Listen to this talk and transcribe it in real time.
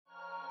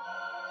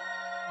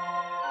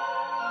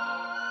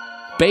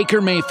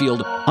Baker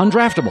Mayfield,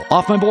 undraftable,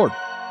 off my board.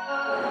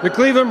 The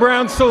Cleveland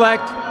Browns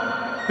select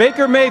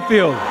Baker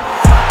Mayfield. What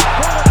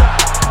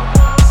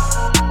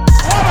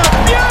a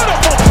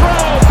beautiful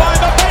throw by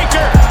the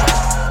Baker!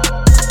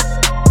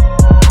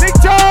 Big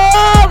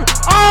Tom!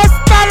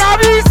 Hasta la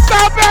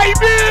vista,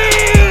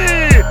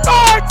 baby!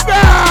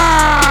 Touchdown!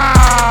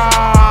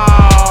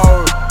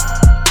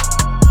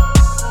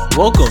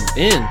 Welcome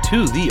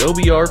into the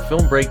OBR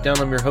Film Breakdown.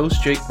 I'm your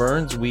host, Jake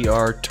Burns. We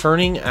are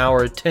turning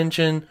our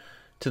attention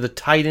to the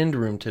tight end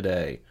room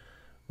today,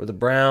 where the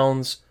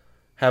Browns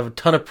have a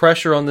ton of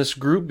pressure on this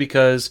group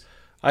because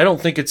I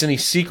don't think it's any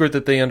secret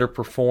that they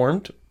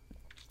underperformed,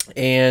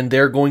 and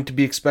they're going to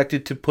be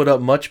expected to put up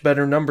much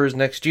better numbers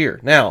next year.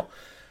 Now,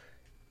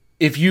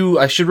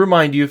 I should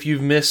remind you, if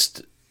you've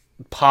missed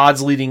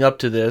pods leading up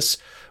to this,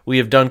 we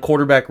have done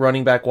quarterback,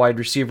 running back, wide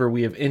receiver.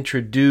 We have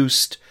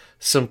introduced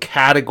some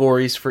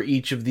categories for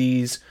each of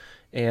these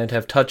and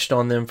have touched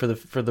on them for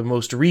the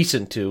most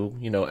recent two.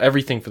 You know,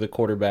 everything for the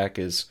quarterback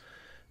is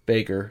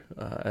Baker,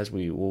 as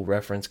we will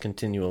reference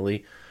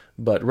continually.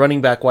 But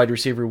running back, wide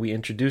receiver, we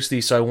introduced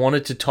these. So I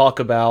wanted to talk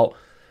about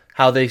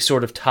how they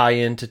sort of tie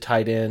into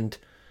tight end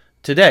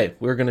today.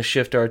 We're going to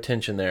shift our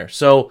attention there.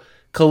 So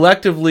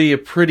collectively,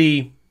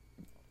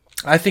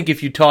 I think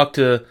if you talk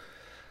to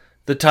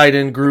the tight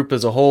end group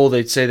as a whole,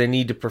 they'd say they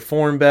need to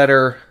perform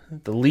better.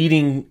 The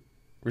leading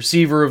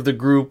receiver of the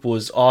group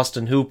was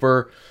Austin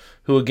Hooper,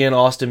 who, again,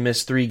 Austin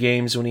missed 3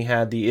 games when he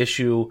had the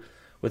issue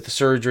with the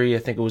surgery. I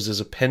think it was his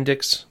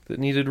appendix that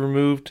needed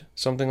removed,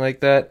 something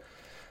like that,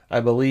 I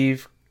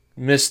believe.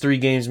 Missed 3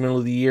 games middle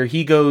of the year.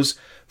 He goes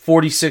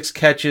 46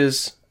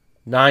 catches,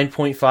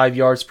 9.5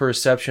 yards per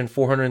reception,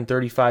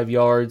 435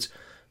 yards,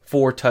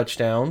 4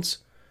 touchdowns.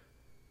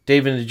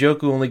 David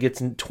Njoku only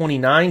gets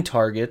 29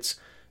 targets,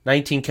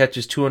 19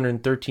 catches,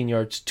 213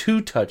 yards,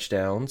 2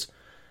 touchdowns.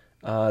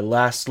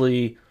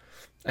 Lastly,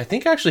 I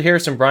think actually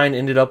Harrison Bryant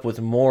ended up with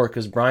more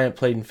because Bryant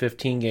played in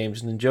 15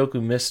 games and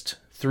Njoku missed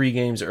 3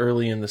 games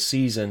early in the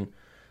season.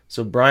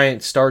 So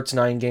Bryant starts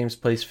 9 games,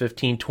 plays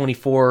 15,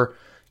 24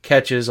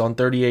 catches on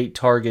 38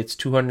 targets,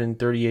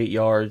 238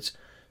 yards,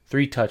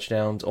 3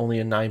 touchdowns, only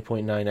a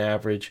 9.9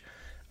 average.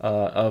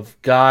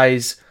 Of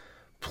guys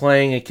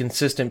playing a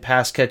consistent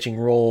pass-catching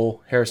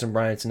role, Harrison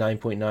Bryant's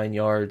 9.9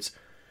 yards,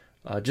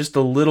 just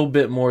a little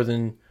bit more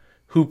than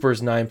Hooper's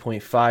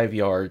 9.5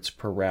 yards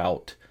per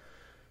route.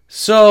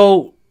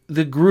 So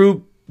the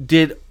group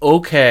did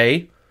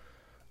okay,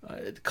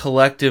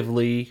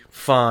 collectively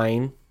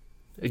fine.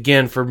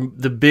 Again, for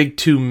the big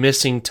 2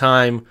 missing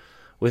time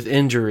with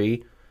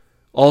injury.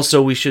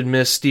 Also, we should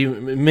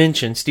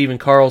mention Steven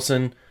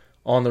Carlson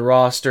on the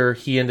roster.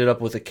 He ended up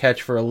with a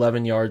catch for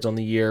 11 yards on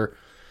the year.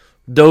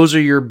 Those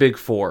are your big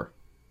 4.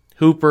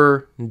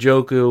 Hooper,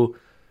 Njoku,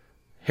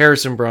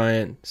 Harrison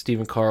Bryant,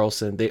 Steven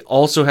Carlson. They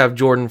also have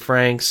Jordan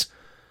Franks,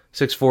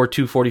 6'4",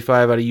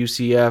 245 out of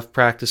UCF,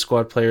 practice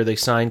squad player. They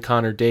signed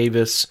Connor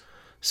Davis,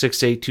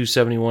 6'8",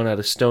 271 out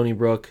of Stony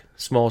Brook,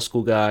 small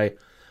school guy.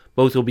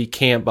 Both will be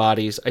camp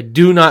bodies. I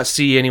do not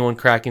see anyone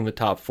cracking the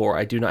top 4.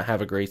 I do not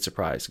have a great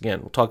surprise.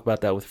 Again, we'll talk about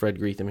that with Fred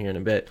Greetham here in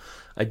a bit.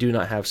 I do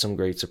not have some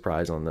great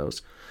surprise on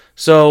those.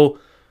 So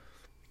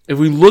if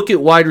we look at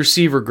wide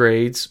receiver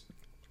grades,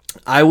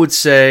 I would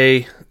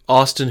say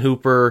Austin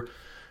Hooper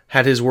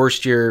had his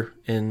worst year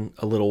in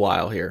a little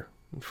while here.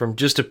 From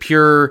just a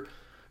pure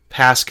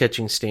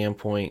pass-catching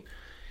standpoint,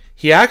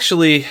 he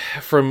actually,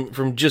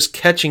 from just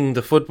catching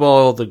the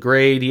football, the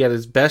grade, he had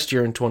his best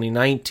year in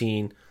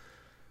 2019.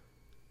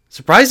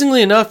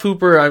 Surprisingly enough,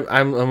 Hooper,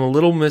 I'm a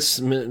little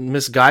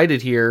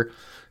misguided here.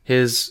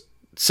 His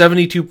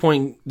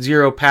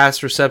 72.0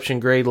 pass reception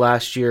grade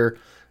last year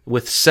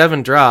with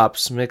 7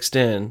 drops mixed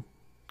in,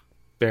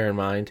 bear in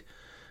mind,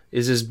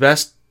 is his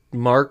best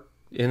mark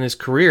in his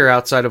career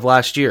outside of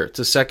last year. It's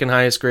the second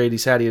highest grade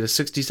he's had. He had a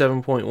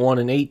 67.1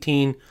 in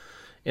 18,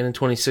 and in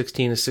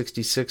 2016 a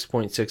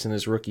 66.6 in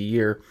his rookie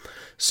year.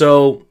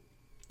 So,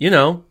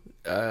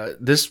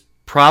 this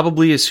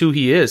probably is who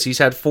he is. He's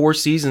had 4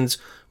 seasons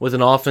with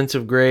an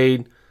offensive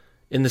grade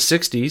in the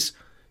 60s.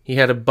 He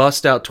had a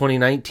bust-out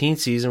 2019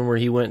 season where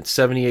he went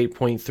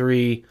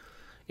 78.3,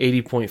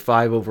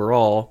 80.5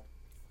 overall.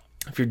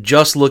 If you're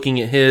just looking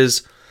at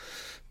his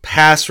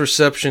pass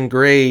reception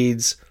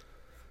grades,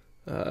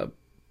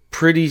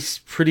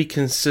 pretty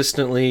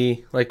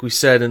consistently, like we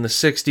said, in the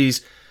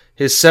 60s.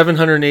 His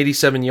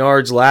 787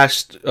 yards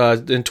last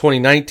in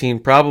 2019,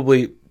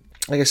 probably,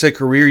 like I said,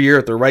 career year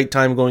at the right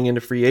time going into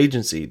free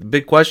agency. The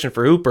big question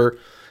for Hooper,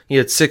 he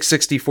had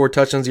 664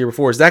 touchdowns the year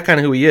before. Is that kind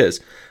of who he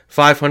is?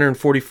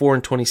 544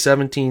 in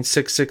 2017,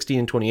 660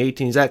 in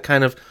 2018. Is that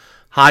kind of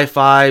high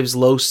 5s,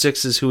 low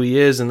 6s who he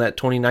is? And that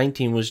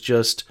 2019 was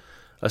just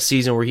a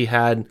season where he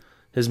had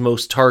his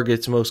most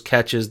targets, most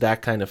catches,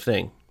 that kind of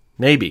thing.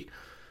 Maybe.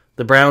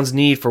 The Browns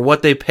need, for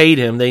what they paid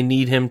him, they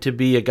need him to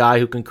be a guy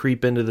who can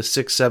creep into the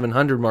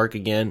 600-700 mark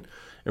again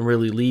and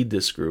really lead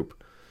this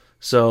group.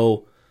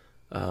 So,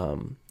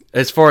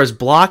 as far as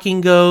blocking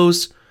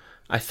goes,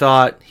 I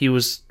thought he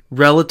was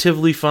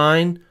relatively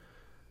fine.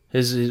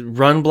 His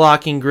run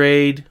blocking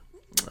grade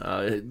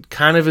It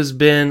kind of has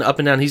been up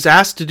and down. He's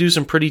asked to do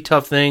some pretty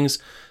tough things,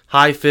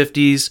 high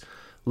 50s,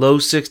 low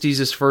 60s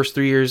his first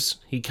 3 years.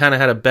 He kind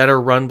of had a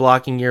better run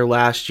blocking year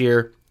last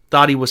year.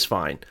 Thought he was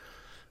fine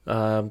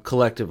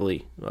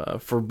collectively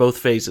for both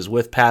phases,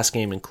 with pass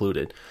game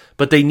included.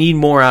 But they need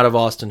more out of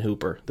Austin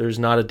Hooper. There's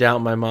not a doubt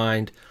in my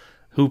mind.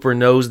 Hooper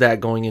knows that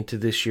going into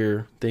this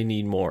year. They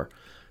need more.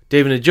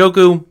 David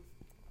Njoku,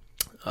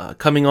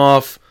 coming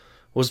off,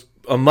 was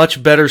a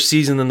much better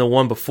season than the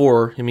one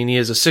before. I mean, he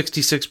has a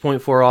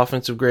 66.4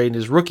 offensive grade in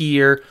his rookie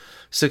year,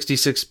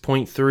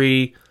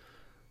 66.3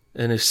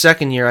 in his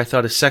second year. I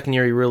thought his second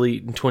year, he really,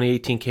 in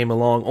 2018, came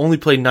along. Only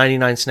played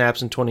 99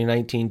 snaps in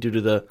 2019 due to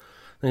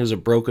I think it was a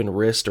broken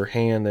wrist or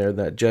hand there,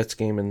 that Jets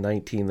game in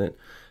 19 that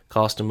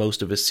cost him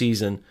most of his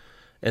season.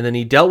 And then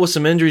he dealt with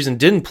some injuries and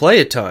didn't play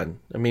a ton.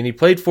 I mean, he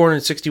played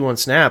 461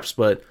 snaps,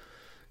 but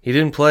he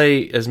didn't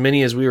play as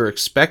many as we were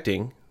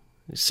expecting.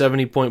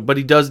 70 point, but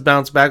he does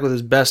bounce back with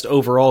his best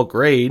overall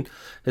grade.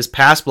 His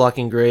pass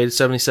blocking grade,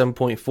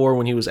 77.4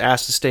 when he was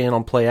asked to stay in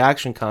on play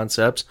action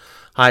concepts,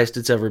 highest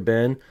it's ever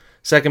been.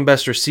 Second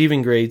best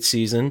receiving grade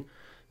season,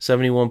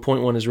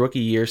 71.1 his rookie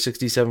year,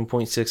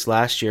 67.6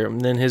 last year.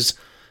 And then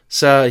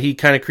he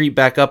kind of creeped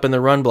back up in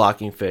the run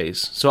blocking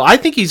phase. So I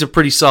think he's a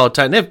pretty solid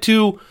tight end. They have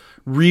two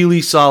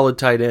really solid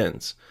tight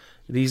ends.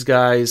 These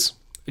guys,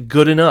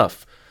 good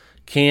enough.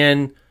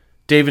 Can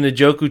David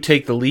Njoku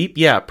take the leap?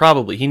 Yeah,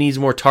 probably. He needs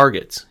more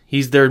targets.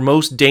 He's their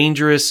most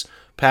dangerous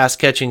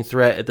pass-catching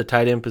threat at the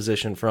tight end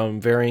position from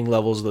varying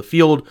levels of the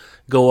field.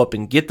 Go up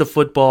and get the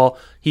football.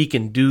 He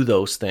can do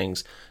those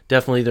things.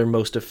 Definitely their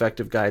most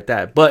effective guy at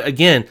that. But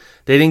again,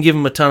 they didn't give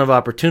him a ton of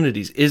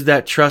opportunities. Is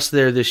that trust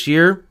there this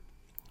year?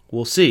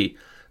 We'll see.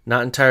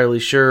 Not entirely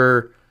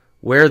sure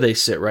where they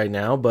sit right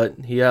now, but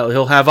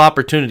he'll have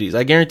opportunities.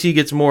 I guarantee he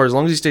gets more. As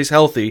long as he stays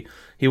healthy,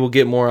 he will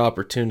get more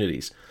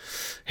opportunities.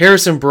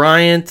 Harrison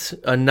Bryant,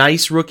 a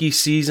nice rookie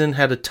season,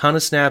 had a ton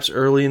of snaps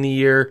early in the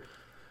year.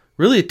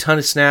 Really a ton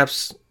of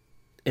snaps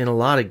in a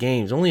lot of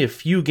games. Only a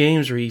few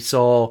games where he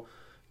saw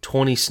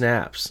 20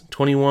 snaps.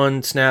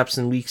 21 snaps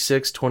in week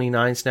 6,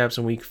 29 snaps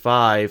in week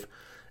 5.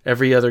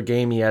 Every other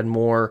game he had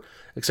more.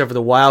 Except for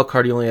the wild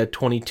card, he only had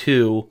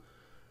 22.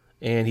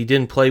 And he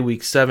didn't play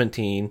week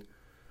 17.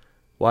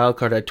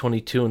 Wildcard had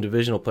 22 in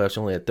divisional playoffs,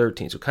 only had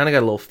 13. So kind of got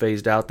a little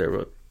phased out there.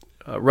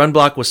 But run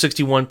block was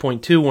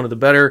 61.2, one of the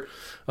better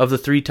of the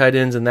three tight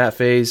ends in that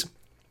phase.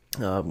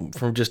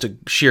 From just a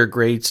sheer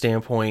grade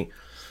standpoint,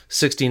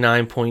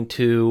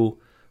 69.2.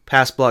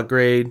 Pass block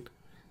grade,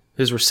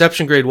 his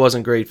reception grade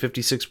wasn't great,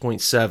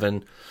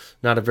 56.7.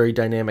 Not a very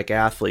dynamic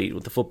athlete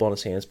with the football in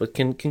his hands, but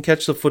can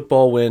catch the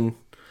football when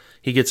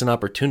he gets an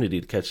opportunity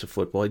to catch the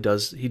football. He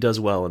does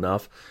well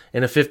enough.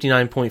 And a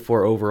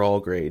 59.4 overall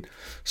grade.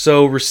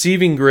 So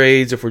receiving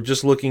grades, if we're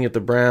just looking at the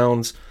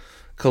Browns'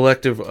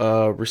 collective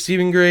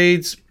receiving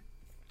grades,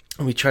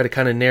 and we try to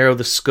kind of narrow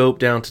the scope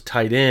down to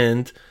tight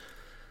end,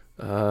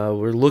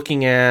 we're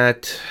looking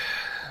at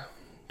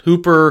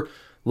Hooper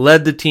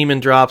led the team in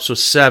drops with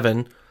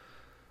 7.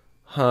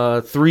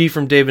 3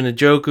 from David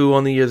Njoku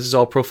on the year. This is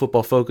all Pro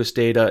Football Focus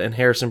data. And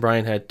Harrison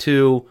Bryant had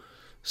 2.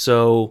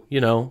 So,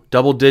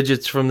 double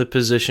digits from the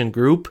position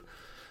group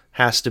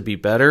has to be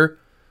better.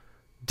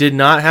 Did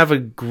not have a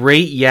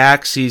great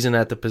yak season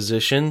at the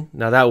position.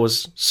 Now, that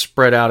was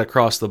spread out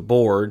across the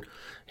board.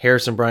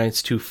 Harrison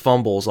Bryant's 2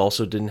 fumbles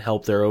also didn't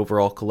help their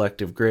overall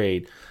collective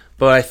grade.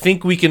 But I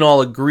think we can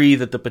all agree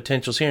that the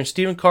potential's here. And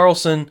Steven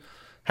Carlson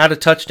had a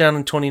touchdown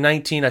in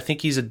 2019. I think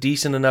he's a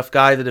decent enough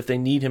guy that if they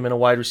need him in a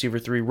wide receiver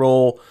 3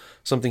 role,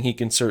 something he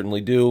can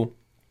certainly do.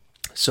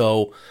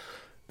 So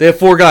they have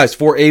 4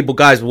 able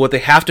guys, but what they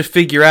have to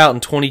figure out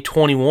in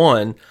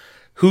 2021,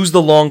 who's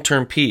the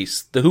long-term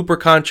piece? The Hooper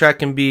contract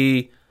can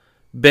be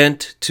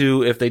bent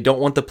to, if they don't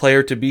want the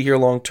player to be here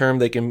long-term,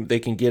 they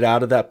can get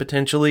out of that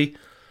potentially.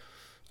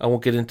 I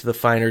won't get into the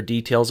finer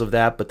details of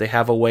that, but they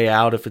have a way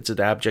out if it's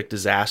an abject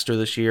disaster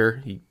this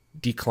year. He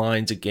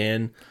declines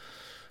again.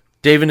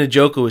 David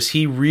Njoku, is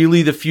he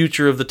really the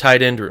future of the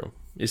tight end room?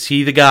 Is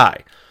he the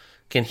guy?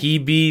 Can he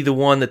be the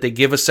one that they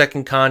give a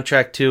second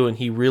contract to and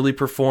he really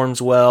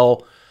performs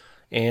well?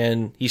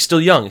 And he's still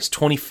young. He's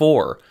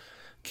 24.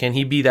 Can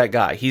he be that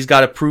guy? He's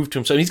got to prove to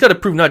himself. He's got to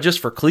prove not just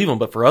for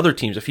Cleveland, but for other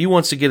teams. If he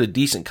wants to get a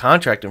decent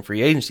contract in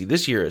free agency,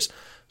 this year is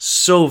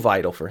so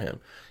vital for him.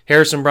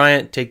 Harrison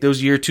Bryant, take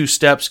those year 2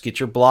 steps. Get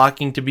your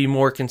blocking to be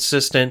more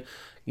consistent.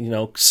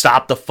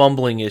 Stop the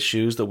fumbling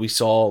issues that we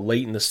saw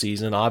late in the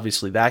season.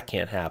 Obviously, that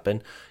can't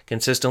happen.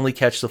 Consistently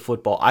catch the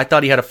football. I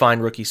thought he had a fine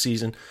rookie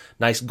season.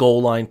 Nice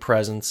goal line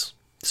presence.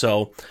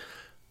 So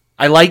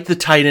I like the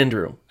tight end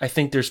room. I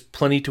think there's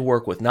plenty to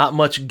work with. Not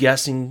much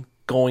guessing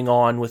going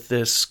on with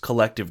this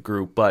collective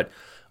group, but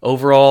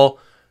overall,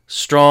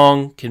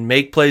 strong, can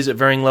make plays at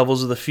varying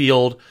levels of the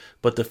field,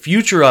 but the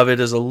future of it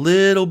is a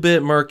little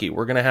bit murky.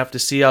 We're going to have to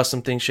see how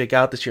some things shake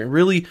out this year. And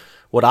really,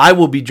 what I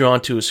will be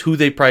drawn to is who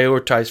they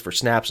prioritize for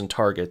snaps and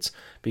targets,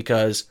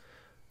 because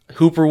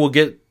Hooper will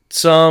get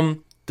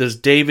some. Does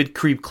David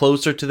creep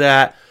closer to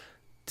that?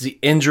 the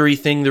injury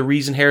thing the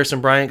reason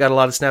Harrison Bryant got a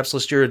lot of snaps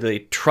last year? Do they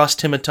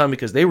trust him a ton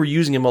because they were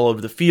using him all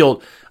over the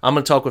field? I'm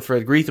going to talk with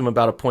Fred Greetham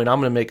about a point I'm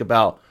going to make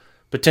about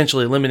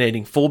potentially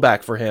eliminating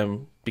fullback for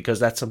him because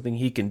that's something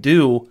he can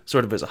do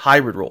sort of as a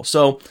hybrid role.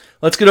 So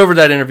let's get over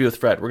to that interview with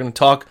Fred. We're going to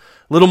talk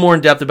a little more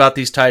in depth about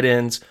these tight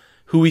ends,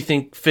 who we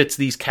think fits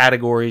these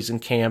categories in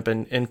camp,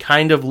 and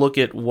kind of look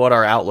at what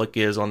our outlook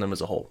is on them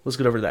as a whole. Let's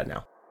get over to that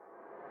now.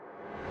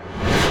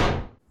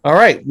 All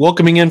right,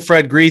 welcoming in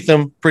Fred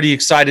Greetham. Pretty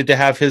excited to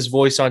have his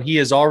voice on. He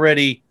has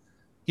already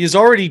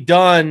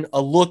done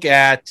a look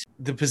at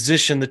the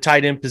position, the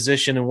tight end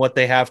position, and what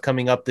they have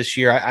coming up this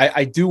year.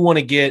 I do want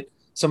to get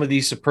some of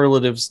these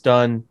superlatives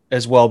done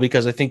as well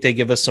because I think they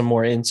give us some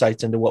more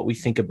insights into what we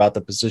think about the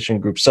position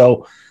group.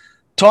 So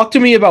talk to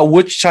me about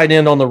which tight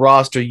end on the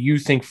roster you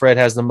think, Fred,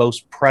 has the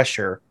most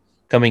pressure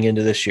coming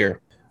into this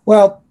year.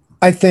 Well,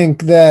 I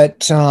think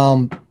that,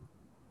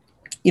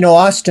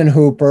 Austin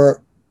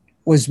Hooper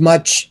was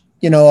much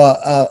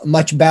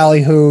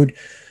ballyhooed,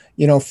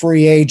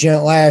 free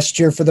agent last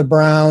year for the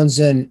Browns,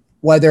 and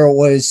whether it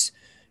was,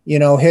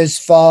 his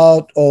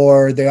fault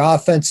or the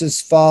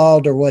offense's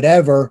fault or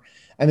whatever,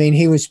 I mean,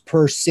 he was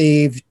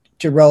perceived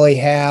to really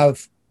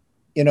have,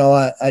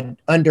 an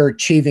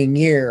underachieving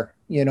year.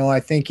 I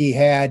think he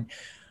had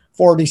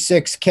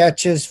 46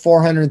 catches,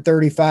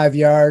 435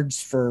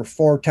 yards for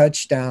 4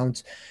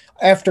 touchdowns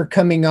after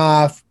coming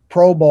off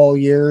Pro Bowl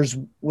years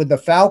with the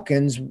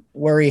Falcons,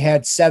 where he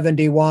had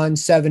 71,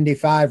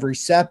 75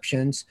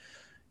 receptions,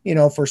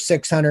 for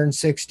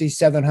 660,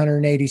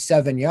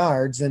 787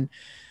 yards.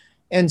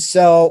 And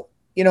so,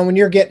 when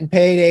you're getting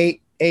paid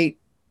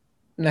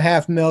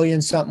 $8.5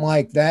 million, something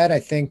like that, I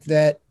think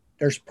that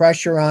there's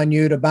pressure on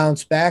you to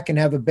bounce back and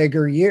have a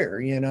bigger year.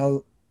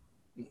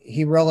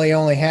 He really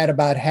only had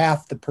about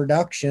half the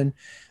production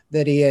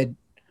that he had,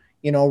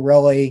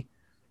 really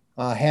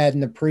had in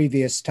the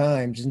previous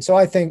times. And so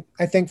I think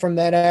from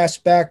that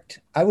aspect,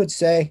 I would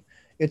say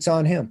it's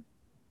on him.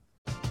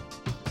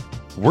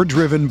 We're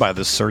driven by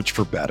the search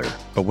for better.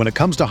 But when it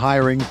comes to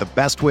hiring, the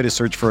best way to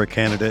search for a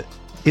candidate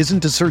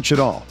isn't to search at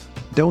all.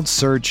 Don't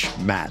search,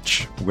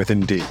 match with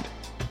Indeed.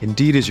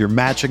 Indeed is your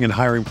matching and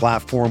hiring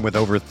platform with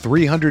over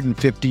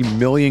 350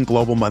 million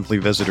global monthly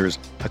visitors,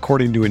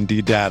 according to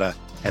Indeed data,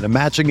 and a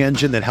matching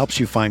engine that helps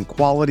you find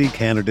quality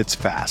candidates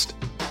fast.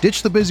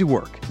 Ditch the busy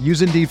work.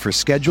 Use Indeed for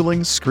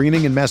scheduling,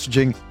 screening, and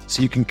messaging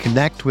so you can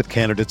connect with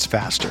candidates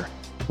faster.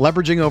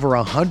 Leveraging over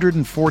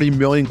 140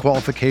 million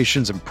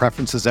qualifications and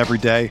preferences every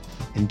day,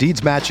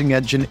 Indeed's matching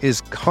engine is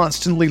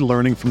constantly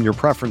learning from your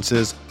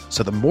preferences,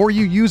 so the more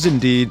you use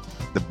Indeed,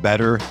 the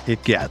better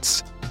it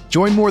gets.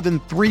 Join more than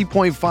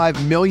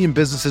 3.5 million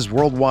businesses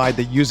worldwide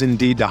that use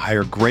Indeed to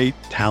hire great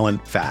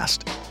talent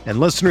fast. And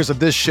listeners of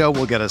this show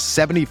will get a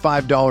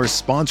 $75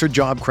 sponsored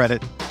job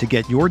credit to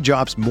get your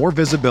jobs more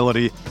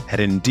visibility at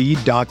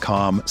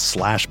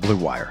Indeed.com/Blue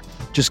Wire.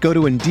 Just go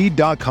to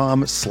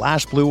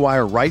Indeed.com/Blue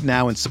Wire right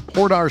now and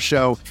support our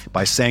show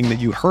by saying that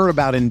you heard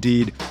about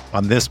Indeed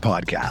on this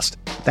podcast.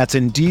 That's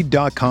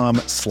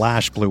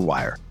Indeed.com/Blue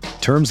Wire.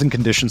 Terms and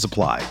conditions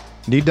apply.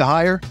 Need to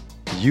hire?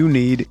 You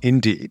need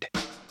Indeed.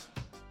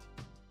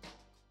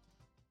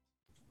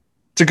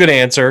 It's a good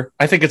answer.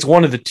 I think it's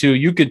one of the two.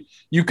 You could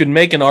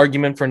make an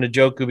argument for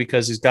Njoku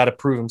because he's got to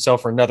prove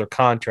himself for another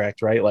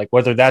contract, right? Like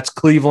whether that's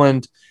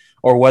Cleveland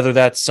or whether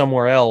that's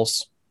somewhere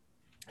else,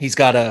 he's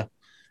got an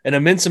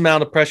immense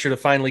amount of pressure to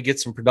finally get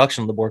some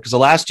production on the board because the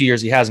last 2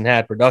 years he hasn't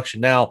had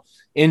production. Now,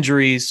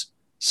 injuries,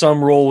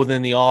 some role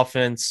within the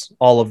offense,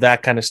 all of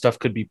that kind of stuff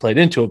could be played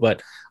into it.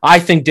 But I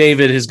think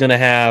David is going to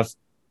have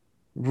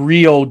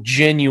real,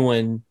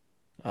 genuine,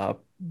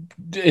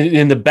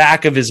 in the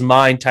back of his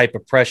mind type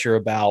of pressure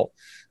about,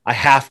 I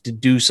have to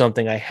do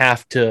something. I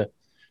have to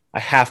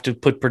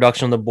put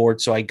production on the board.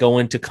 So I go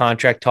into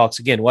contract talks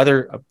again,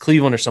 whether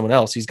Cleveland or someone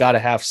else, he's got to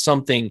have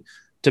something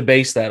to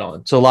base that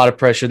on. So a lot of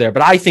pressure there,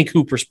 but I think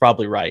Hooper's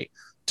probably right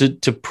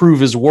to prove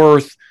his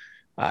worth.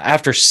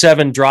 After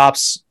 7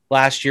 drops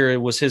last year,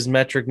 it was his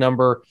metric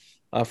number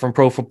from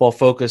Pro Football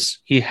Focus.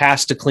 He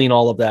has to clean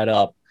all of that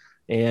up.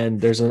 And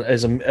there's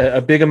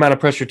a big amount of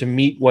pressure to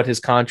meet what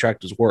his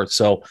contract is worth.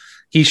 So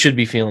he should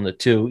be feeling it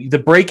too. The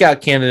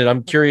breakout candidate,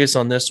 I'm curious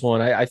on this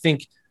one. I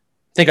think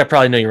I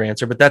probably know your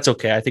answer, but that's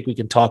okay. I think we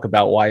can talk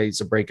about why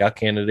he's a breakout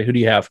candidate. Who do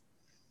you have?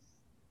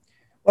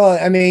 Well,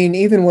 I mean,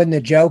 even with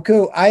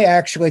Njoku, I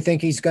actually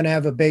think he's going to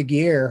have a big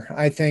year.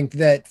 I think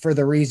that for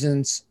the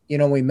reasons,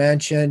 we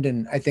mentioned,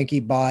 and I think he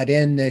bought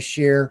in this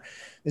year,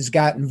 has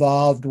got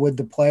involved with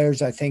the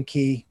players. I think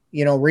he,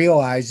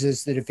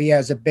 realizes that if he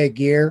has a big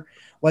year,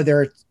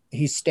 whether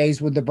he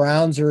stays with the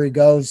Browns or he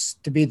goes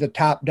to be the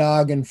top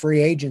dog in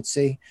free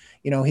agency,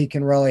 he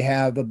can really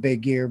have a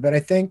big year. But I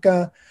think,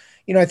 I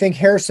think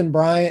Harrison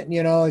Bryant,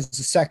 as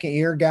a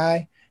second-year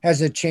guy,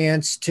 has a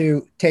chance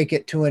to take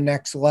it to a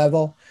next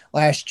level.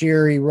 Last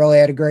year, he really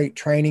had a great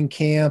training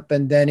camp,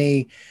 and then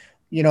he,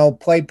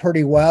 played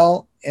pretty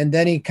well, and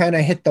then he kind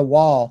of hit the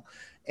wall.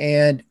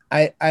 And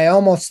I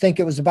almost think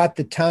it was about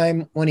the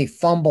time when he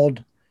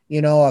fumbled,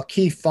 a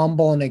key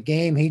fumble in a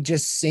game, he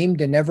just seemed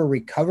to never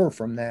recover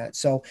from that.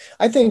 So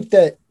I think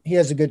that he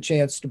has a good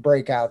chance to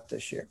break out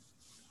this year.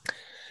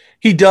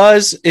 He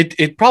does.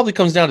 It probably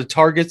comes down to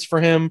targets for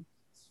him.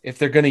 If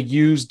they're going to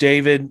use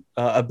David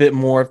a bit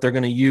more, if they're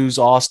going to use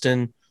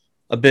Austin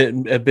a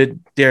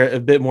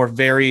bit more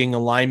varying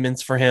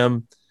alignments for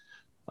him,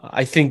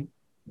 I think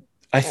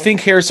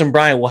Harrison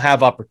Bryant will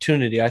have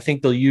opportunity. I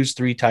think they'll use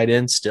 3 tight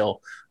ends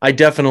still. I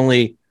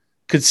definitely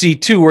could see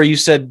too where you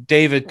said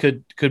David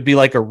could be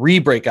like a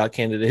re-breakout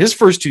candidate. His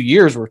first 2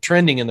 years were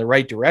trending in the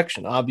right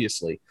direction,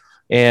 obviously,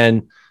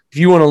 and if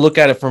you want to look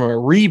at it from a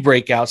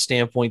re-breakout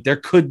standpoint, there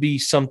could be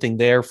something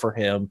there for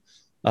him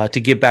to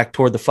get back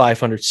toward the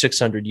 500,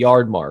 600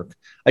 yard mark.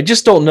 I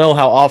just don't know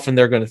how often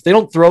they're going to, if they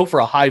don't throw for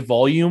a high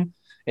volume,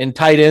 and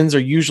tight ends are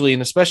usually,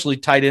 and especially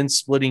tight end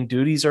splitting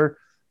duties, are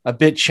a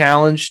bit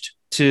challenged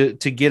to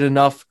get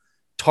enough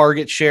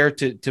target share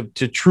to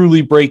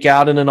truly break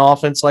out in an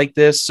offense like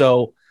this.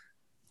 So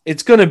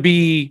it's going to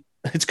be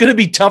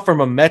tough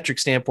from a metric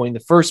standpoint in the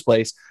first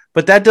place,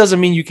 but that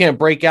doesn't mean you can't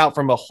break out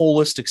from a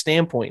holistic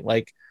standpoint,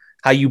 like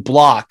how you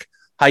block,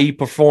 how you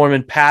perform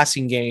in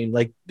passing game,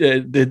 like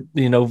the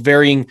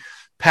varying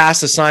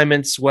pass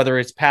assignments, whether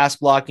it's pass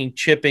blocking,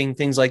 chipping,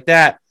 things like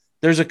that.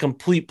 There's a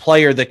complete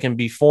player that can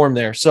be formed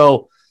there.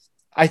 So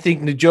I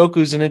think Njoku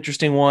is an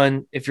interesting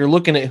one. If you're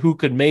looking at who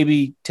could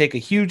maybe take a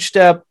huge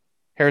step,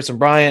 Harrison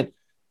Bryant,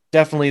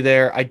 definitely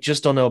there. I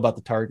just don't know about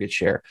the target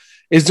share.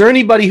 Is there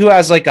anybody who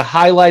has like a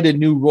highlighted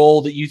new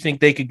role that you think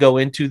they could go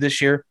into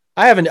this year?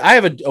 I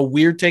have a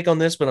weird take on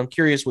this, but I'm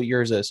curious what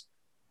yours is.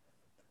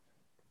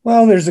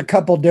 Well, there's a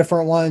couple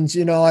different ones.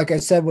 Like I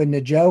said with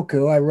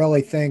Njoku, I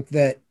really think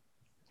that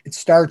it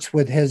starts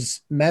with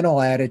his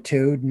mental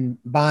attitude and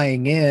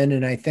buying in.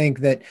 And I think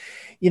that,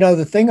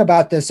 the thing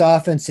about this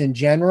offense in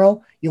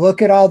general, you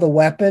look at all the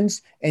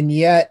weapons, and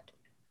yet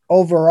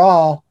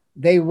overall,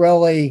 they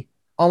really,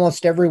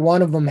 almost every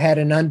one of them had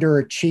an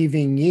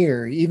underachieving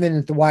year, even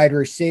at the wide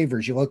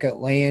receivers. You look at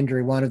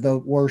Landry, one of the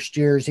worst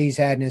years he's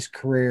had in his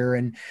career.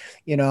 And,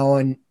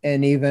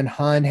 and even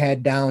Hunt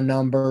had down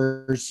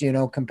numbers,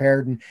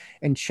 compared,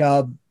 and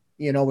Chubb,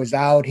 was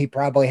out. He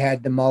probably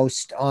had the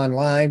most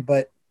online,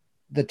 but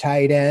the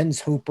tight ends,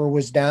 Hooper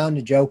was down,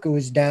 Njoku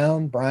was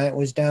down, Bryant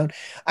was down.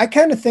 I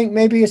kind of think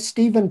maybe a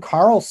Steven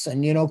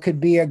Carlson, could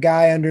be a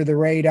guy under the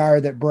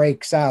radar that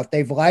breaks out.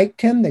 They've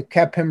liked him. They've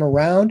kept him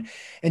around.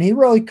 And he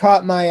really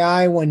caught my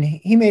eye when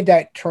he made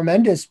that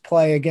tremendous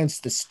play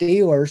against the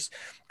Steelers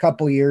a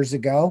couple years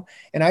ago.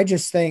 And I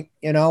just think,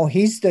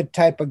 he's the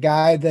type of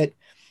guy that,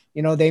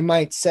 they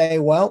might say,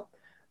 well,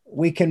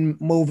 we can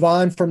move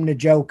on from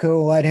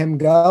Njoku, let him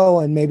go,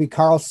 and maybe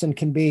Carlson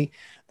can be,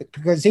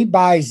 because he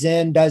buys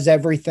in, does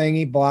everything,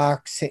 he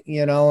blocks,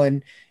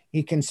 and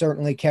he can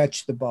certainly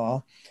catch the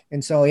ball.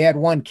 And so he had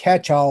one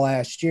catch all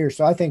last year.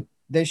 So I think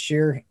this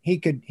year he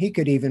could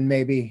even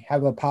maybe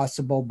have a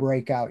possible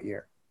breakout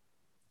year.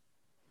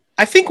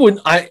 I think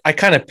when I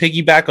kind of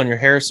piggyback on your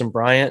Harrison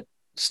Bryant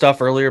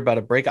stuff earlier about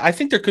a break, I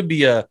think there could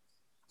be a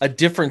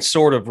different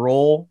sort of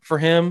role for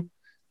him.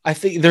 I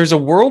think there's a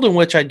world in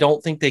which I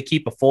don't think they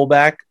keep a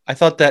fullback. I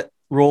thought that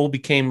role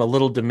became a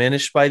little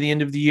diminished by the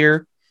end of the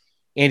year.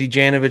 Andy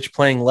Janovich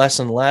playing less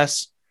and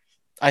less.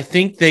 I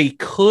think they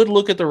could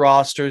look at the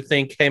roster,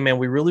 think, hey, man,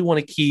 we really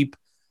want to keep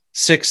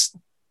 6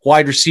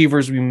 wide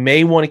receivers. We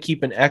may want to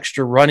keep an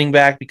extra running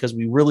back because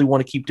we really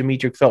want to keep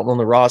Demetric Felton on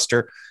the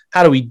roster.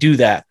 How do we do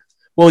that?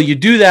 Well, you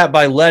do that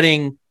by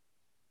letting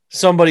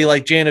somebody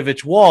like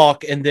Janovich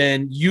walk and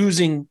then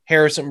using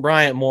Harrison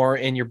Bryant more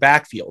in your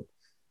backfield.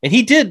 And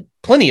he did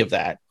plenty of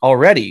that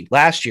already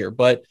last year.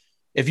 But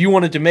if you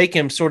wanted to make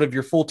him sort of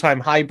your full-time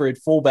hybrid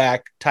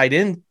fullback tight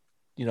end,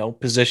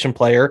 position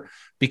player,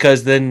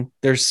 because then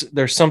there's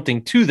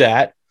something to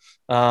that.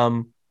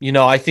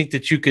 I think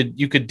that you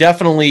could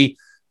definitely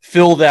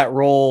fill that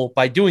role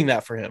by doing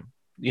that for him,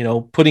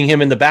 putting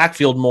him in the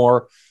backfield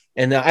more.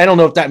 And I don't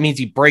know if that means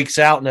he breaks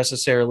out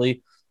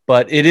necessarily,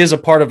 but it is a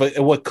part of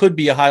what could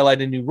be a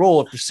highlighted new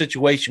role if the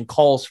situation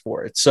calls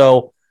for it.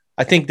 So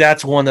I think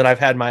that's one that I've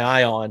had my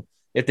eye on.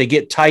 If they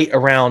get tight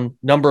around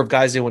number of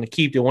guys they want to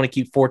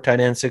keep 4 tight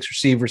ends, 6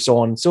 receivers, so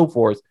on and so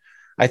forth.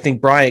 I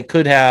think Bryant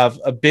could have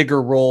a bigger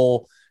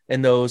role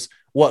in those,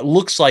 what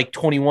looks like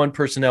 21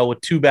 personnel with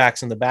 2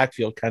 backs in the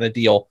backfield kind of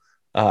deal.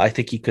 I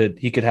think he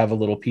could have a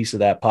little piece of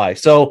that pie.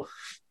 So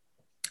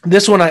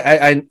this one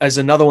I is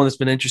another one that's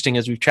been interesting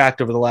as we've tracked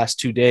over the last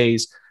 2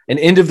 days. An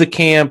end of the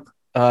camp,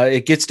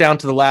 it gets down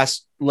to the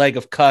last leg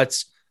of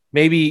cuts,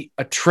 maybe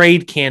a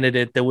trade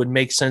candidate that would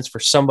make sense for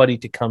somebody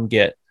to come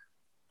get.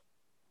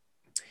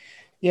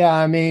 Yeah,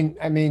 I mean,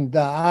 the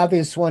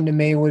obvious one to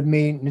me would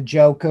be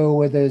Njoku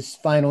with his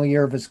final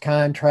year of his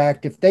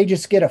contract. If they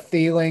just get a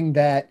feeling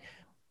that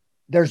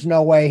there's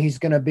no way he's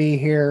going to be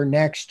here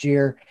next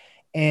year,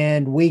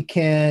 and we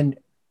can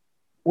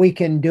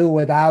do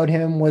without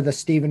him with a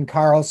Steven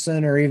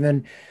Carlson or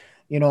even,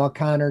 a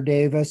Connor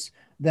Davis,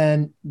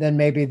 then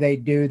maybe they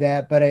do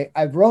that. But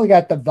I've really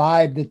got the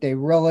vibe that they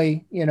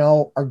really,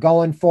 are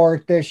going for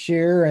it this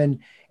year, and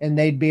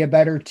they'd be a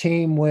better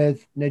team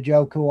with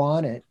Njoku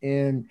on it.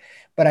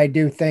 But I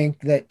do think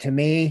that, to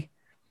me,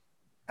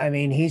 I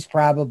mean, he's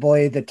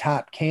probably the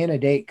top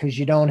candidate because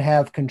you don't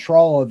have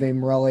control of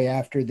him really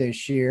after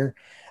this year.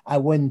 I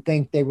wouldn't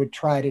think they would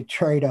try to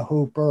trade a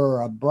Hooper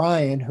or a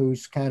Bryant,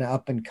 who's kind of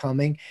up and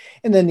coming.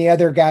 And then the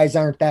other guys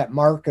aren't that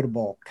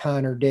marketable.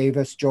 Connor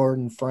Davis,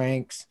 Jordan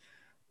Franks,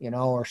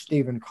 or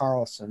Steven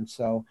Carlson.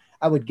 So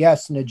I would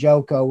guess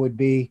Njoku would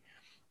be,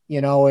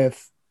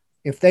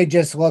 if they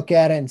just look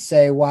at it and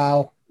say,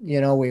 wow,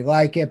 we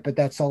like it, but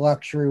that's a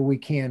luxury we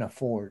can't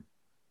afford.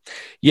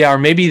 Yeah, or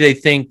maybe they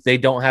think they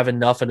don't have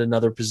enough at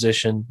another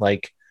position,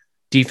 like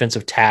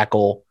defensive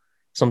tackle,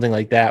 something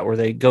like that, where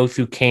they go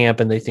through camp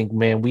and they think,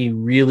 man, we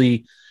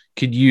really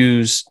could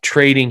use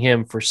trading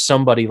him for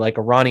somebody like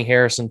a Ronnie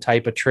Harrison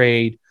type of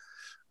trade,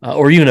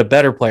 or even a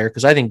better player.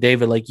 Because I think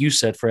David, like you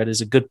said, Fred,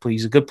 he's a good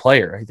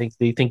player. I think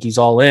they think he's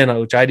all in,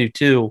 which I do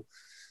too.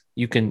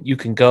 You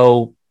can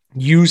go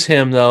use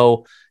him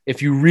though.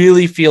 If you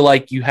really feel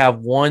like you have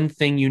one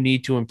thing you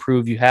need to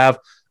improve, you have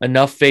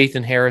enough faith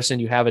in Harrison,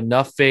 you have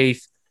enough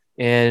faith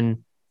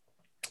in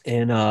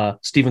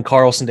Steven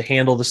Carlson to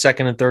handle the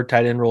second and third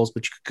tight end roles,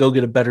 but you could go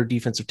get a better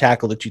defensive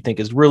tackle that you think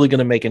is really going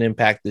to make an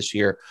impact this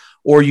year.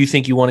 Or you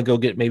think you want to go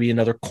get maybe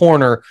another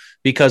corner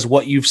because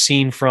what you've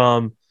seen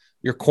from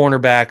your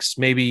cornerbacks,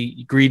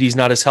 maybe Greedy's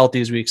not as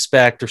healthy as we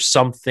expect or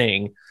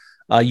something.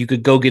 You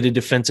could go get a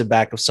defensive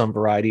back of some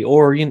variety,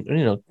 or,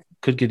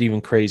 could get even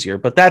crazier.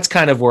 But that's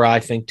kind of where I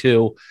think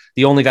too,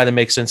 the only guy that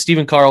makes sense,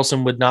 Steven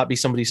Carlson would not be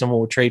somebody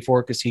someone would trade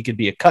for because he could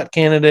be a cut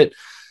candidate.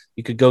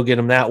 You could go get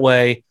him that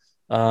way.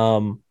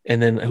 And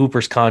then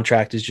Hooper's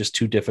contract is just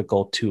too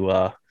difficult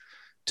to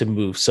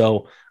move.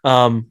 So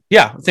I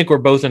think we're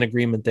both in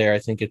agreement there. I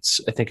think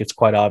it's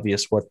quite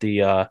obvious what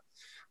the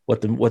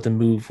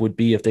move would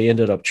be if they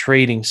ended up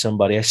trading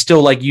somebody. I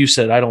still, like you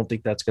said, I don't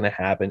think that's going to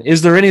happen.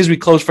 Is there any, as we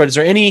close, Fred, is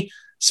there any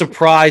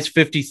surprise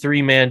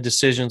 53-man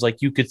decisions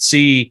like you could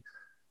see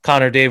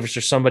Connor Davis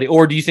or somebody,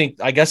 or do you think,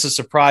 I guess, a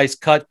surprise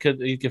cut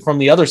could, from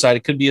the other side,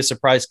 it could be a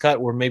surprise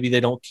cut where maybe they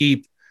don't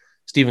keep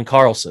Steven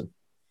Carlson?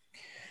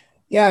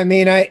 Yeah, I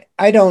mean,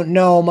 I don't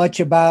know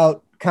much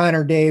about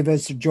Connor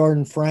Davis or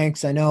Jordan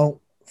Franks. I know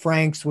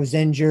Franks was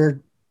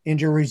injured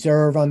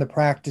reserve on the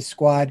practice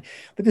squad,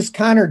 but this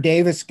Connor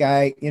Davis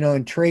guy,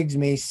 intrigues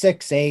me.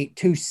 6'8",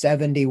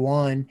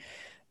 271.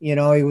 He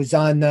was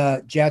on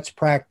the Jets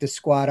practice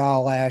squad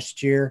all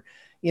last year.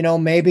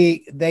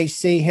 Maybe they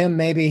see him,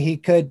 maybe he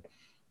could,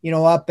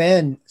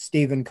 upend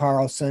Steven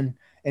Carlson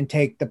and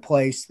take the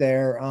place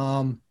there.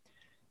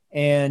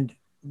 And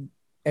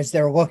as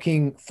they're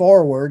looking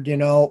forward,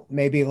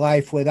 maybe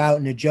life without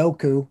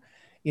Njoku,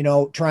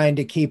 trying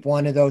to keep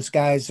one of those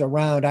guys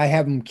around. I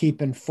have them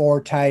keeping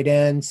 4 tight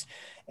ends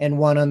and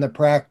 1 on the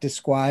practice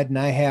squad, and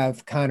I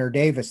have Connor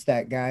Davis,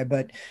 that guy.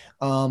 But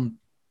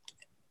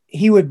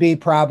he would be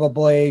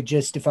probably,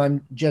 just if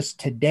I'm just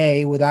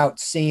today without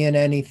seeing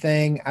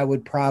anything, I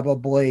would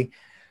probably,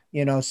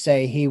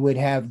 say he would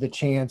have the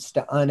chance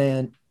to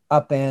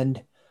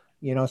upend,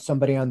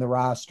 somebody on the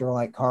roster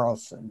like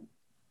Carlson.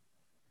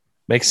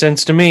 Makes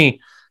sense to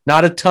me.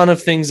 Not a ton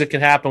of things that could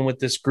happen with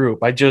this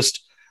group.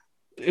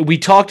 We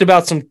talked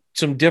about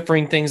some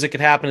differing things that could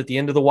happen at the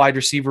end of the wide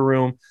receiver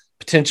room,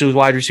 potentially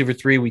wide receiver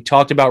 3. We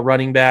talked about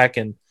running back,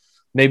 and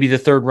maybe the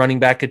third running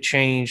back could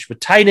change,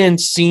 but tight end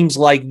seems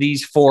like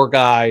these 4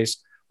 guys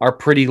are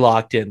pretty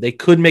locked in. They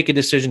could make a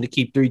decision to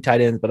keep 3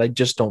 tight ends, but I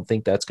just don't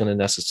think that's going to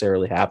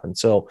necessarily happen.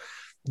 So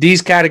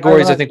these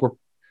categories, I think go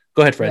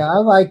ahead, Fred. Yeah, I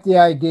like the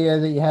idea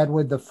that you had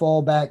with the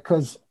fullback,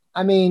 because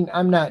I mean,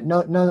 I'm not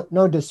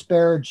no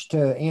disparage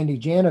to Andy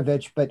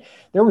Janovich, but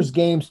there was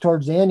games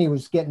towards the end he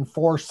was getting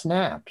 4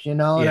 snaps,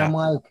 and I'm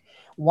like,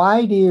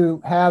 why do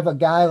you have a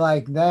guy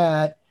like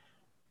that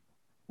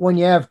when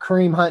you have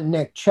Kareem Hunt and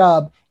Nick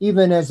Chubb,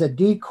 even as a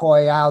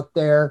decoy out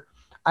there?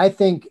 I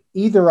think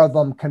either of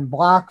them can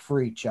block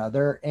for each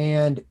other,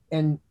 and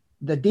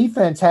the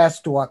defense has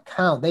to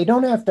account. They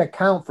don't have to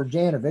account for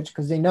Janovich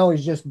because they know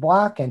he's just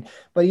blocking.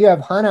 But you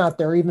have Hunt out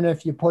there, even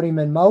if you put him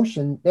in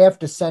motion, they have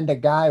to send a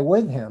guy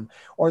with him,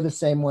 or the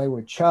same way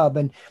with Chubb.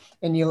 And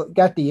you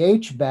got the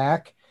H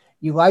back.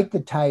 You like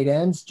the tight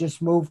ends.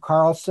 Just move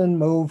Carlson,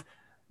 move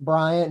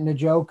Bryant,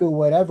 Njoku,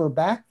 whatever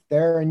back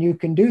there, and you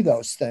can do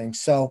those things.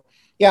 So,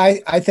 yeah,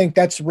 I think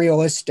that's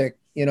realistic,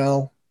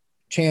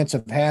 chance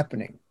of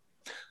happening.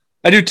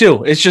 I do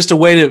too. It's just a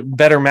way to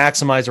better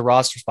maximize a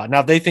roster spot.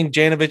 Now, if they think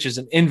Janovich is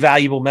an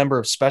invaluable member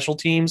of special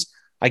teams,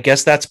 I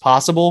guess that's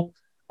possible.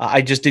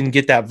 I just didn't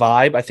get that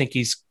vibe. I think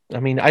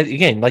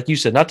again, like you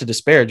said, not to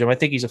disparage him, I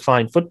think he's a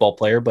fine football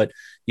player, but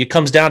it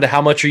comes down to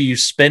how much are you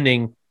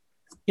spending,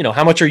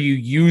 how much are you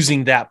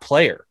using that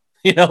player?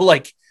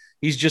 Like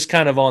he's just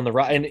kind of on the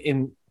right,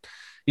 and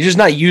he's just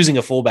not using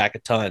a fullback a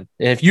ton.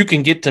 And if you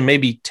can get to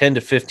maybe 10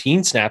 to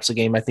 15 snaps a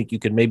game, I think you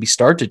could maybe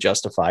start to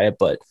justify it,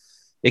 but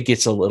it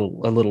gets a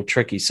little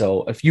tricky.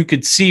 So if you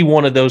could see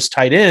one of those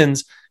tight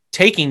ends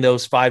taking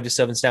those 5 to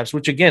 7 snaps,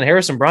 which again,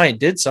 Harrison Bryant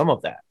did some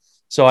of that.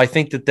 So I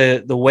think that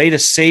the way to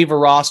save a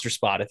roster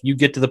spot, if you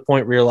get to the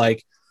point where you're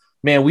like,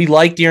 man, we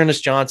like Dearness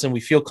Johnson,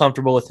 we feel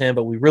comfortable with him,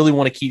 but we really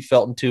want to keep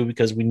Felton too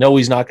because we know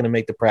he's not going to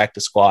make the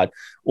practice squad.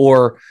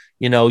 Or,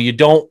 you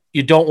don't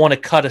want to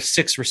cut a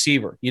 6th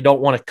receiver. You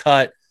don't want to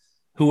cut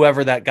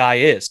whoever that guy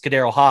is.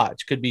 Kadero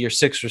Hodge could be your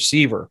 6th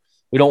receiver.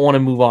 We don't want to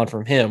move on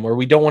from him. Or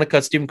we don't want to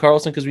cut Stephen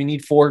Carlson because we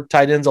need 4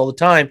 tight ends all the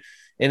time.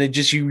 And it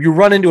just, you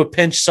run into a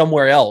pinch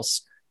somewhere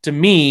else. To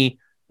me,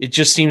 it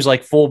just seems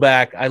like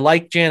fullback. I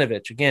like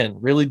Janovich, again,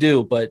 really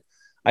do, but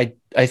I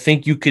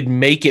think you could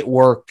make it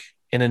work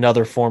in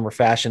another form or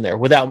fashion there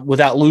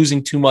without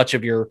losing too much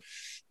of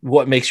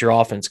what makes your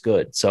offense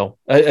good. So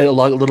a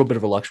little bit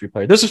of a luxury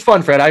player. This is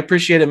fun, Fred. I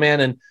appreciate it,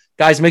 man. And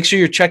guys, make sure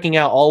you're checking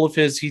out all of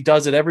he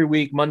does it every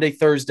week, Monday,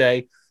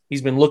 Thursday.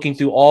 He's been looking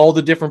through all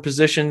the different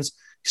positions.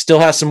 Still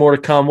has some more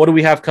to come. What do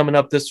we have coming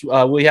up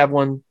we have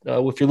one,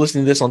 if you're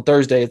listening to this on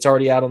Thursday, it's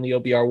already out on the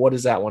OBR. What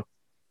is that one?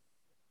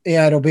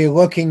 Yeah, it'll be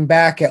looking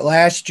back at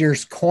last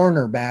year's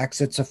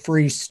cornerbacks. It's a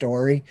free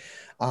story,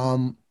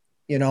 on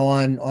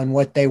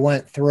what they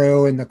went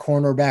through in the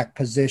cornerback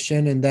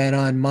position. And then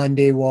on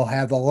Monday, we'll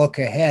have a look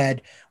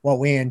ahead, what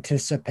we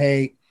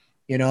anticipate,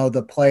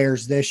 the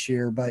players this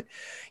year. But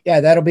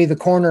yeah, that'll be the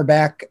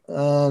cornerback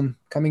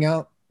coming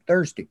out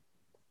Thursday.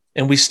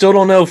 And we still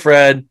don't know,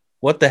 Fred,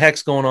 what the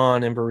heck's going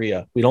on in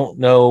Berea. We don't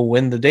know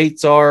when the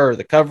dates are or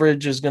the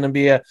coverage is going to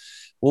be.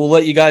 We'll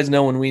let you guys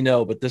know when we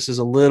know, but this is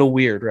a little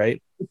weird,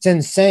 right? It's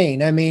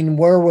insane. I mean,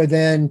 we're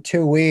within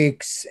 2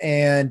 weeks,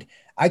 and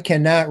I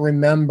cannot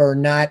remember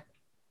not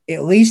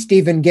at least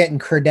even getting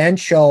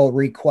credential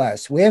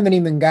requests. We haven't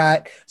even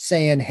got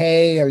saying,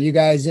 hey, are you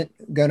guys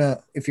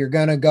if you're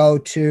going to go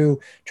to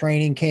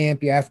training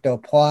camp, you have to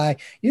apply.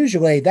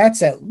 Usually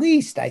that's at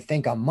least, I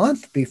think, a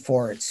month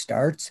before it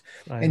starts.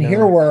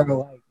 Here we're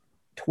like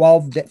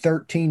 12 to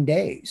 13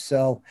 days.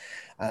 So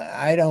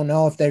I don't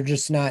know if they're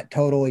just not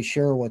totally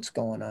sure what's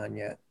going on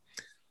yet.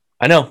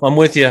 I know. I'm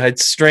with you.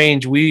 It's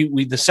strange.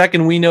 We the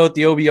second we know at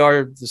the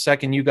OBR, the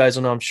second you guys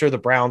will know, I'm sure the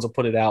Browns will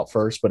put it out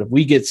first. But if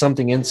we get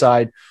something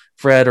inside,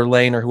 Fred or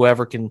Lane or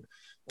whoever can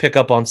pick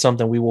up on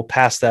something, we will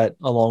pass that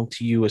along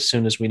to you as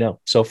soon as we know.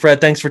 So,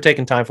 Fred, thanks for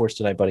taking time for us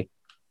tonight, buddy.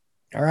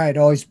 All right.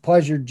 Always a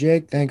pleasure,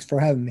 Jake. Thanks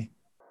for having me.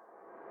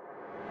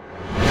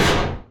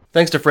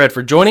 Thanks to Fred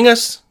for joining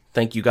us.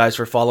 Thank you guys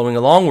for following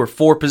along. We're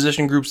 4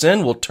 position groups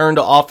in. We'll turn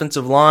to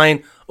offensive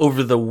line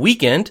over the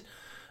weekend.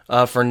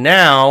 For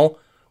now,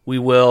 we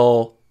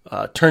will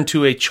turn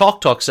to a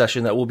Chalk Talk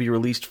session that will be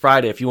released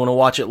Friday. If you want to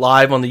watch it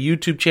live on the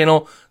YouTube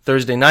channel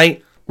Thursday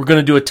night, we're going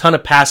to do a ton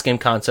of pass game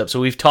concepts. So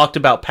we've talked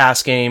about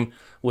pass game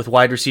with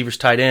wide receivers,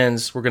 tight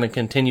ends. We're going to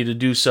continue to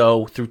do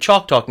so through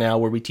Chalk Talk now,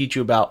 where we teach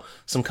you about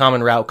some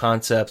common route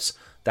concepts,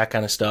 that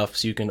kind of stuff,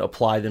 so you can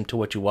apply them to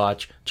what you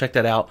watch. Check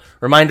that out.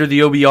 Reminder,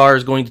 the OBR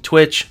is going to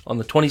Twitch on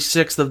the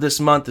 26th of this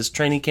month as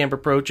training camp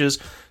approaches.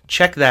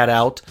 Check that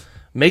out.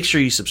 Make sure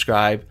you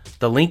subscribe.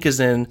 The link is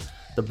in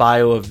the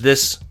bio of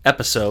this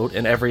episode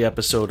and every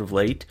episode of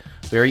late.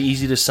 Very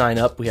easy to sign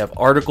up. We have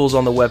articles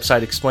on the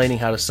website explaining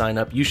how to sign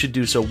up. You should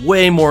do so.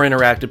 Way more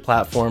interactive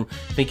platform.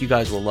 I think you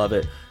guys will love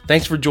it.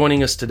 Thanks for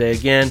joining us today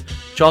again.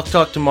 Chalk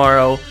Talk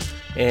tomorrow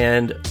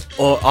and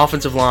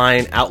offensive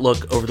line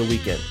outlook over the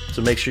weekend.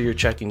 So make sure you're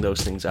checking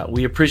those things out.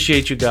 We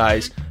appreciate you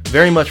guys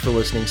very much for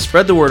listening.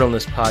 Spread the word on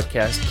this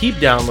podcast. Keep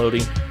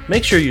downloading.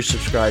 Make sure you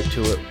subscribe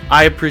to it.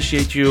 I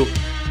appreciate you.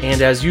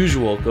 And as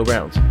usual, go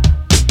Browns.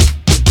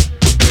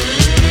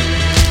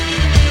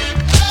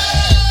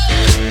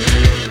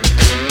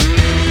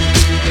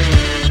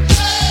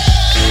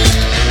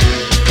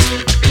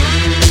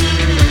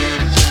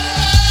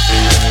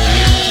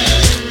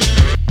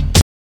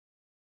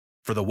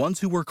 For the ones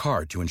who work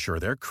hard to ensure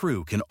their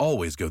crew can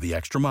always go the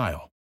extra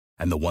mile,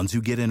 and the ones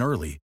who get in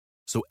early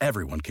so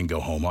everyone can go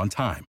home on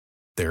time,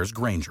 there's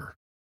Grainger,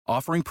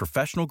 offering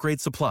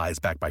professional-grade supplies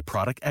backed by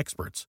product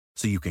experts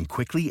so you can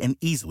quickly and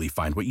easily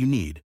find what you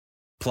need.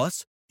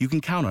 Plus, you can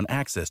count on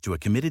access to a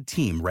committed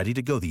team ready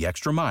to go the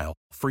extra mile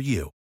for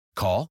you.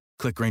 Call,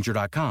 click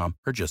Grainger.com,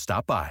 or just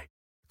stop by.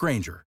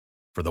 Grainger,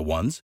 for the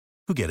ones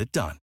who get it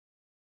done.